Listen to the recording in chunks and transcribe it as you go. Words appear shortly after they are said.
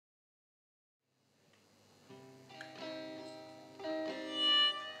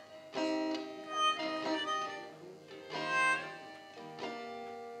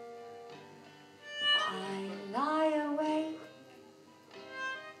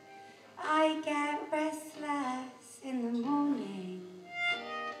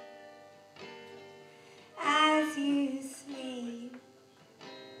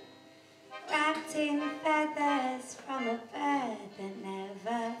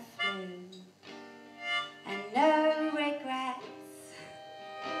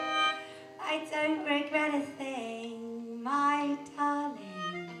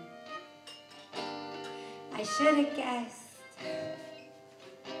should have guessed.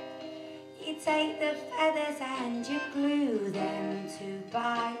 You take the feathers and you glue them 2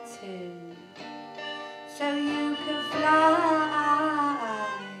 by 2 so you can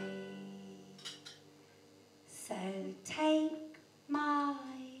fly. So take my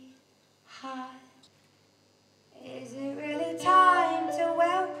heart. Is it really time to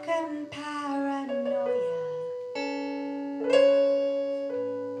welcome paranoia?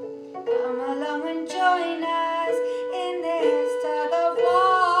 Come along and join us in this tug of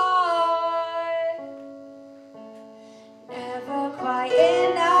war. Never quite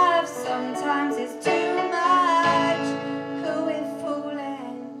enough, sometimes it's too much. Who we're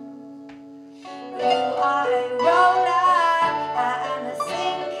fooling? You are a roller, I am a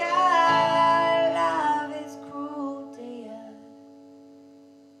sinker. Love is cruel, dear,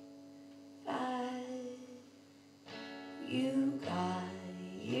 but you got.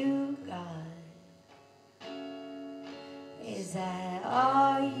 Is that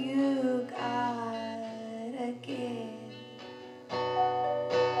all you gotta give?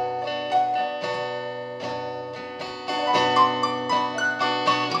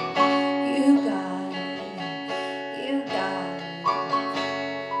 You got.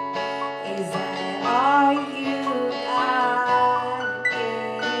 Is that all you gotta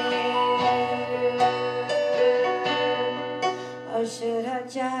give? Or should I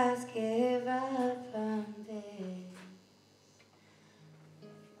just give up on this?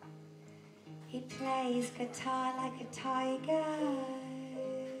 He plays guitar like a tiger.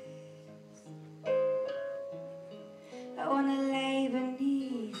 I wanna lay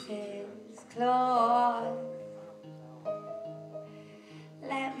beneath his claws.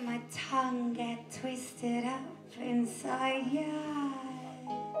 Let my tongue get twisted up inside your eye.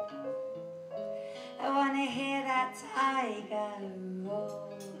 I wanna hear that tiger roar.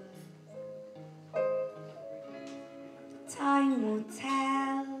 Time will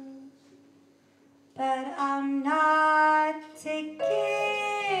tell, but I'm not a king.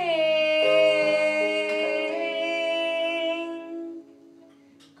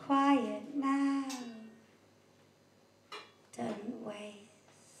 Quiet now, don't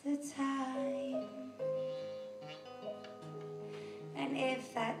waste the time. And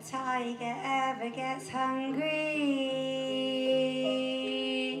if that tiger ever gets hungry,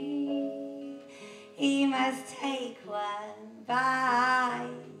 he must take one bite.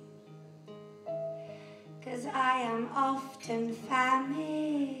 'Cause I am often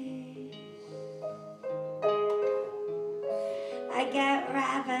famished. I get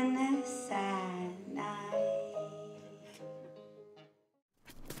ravenous and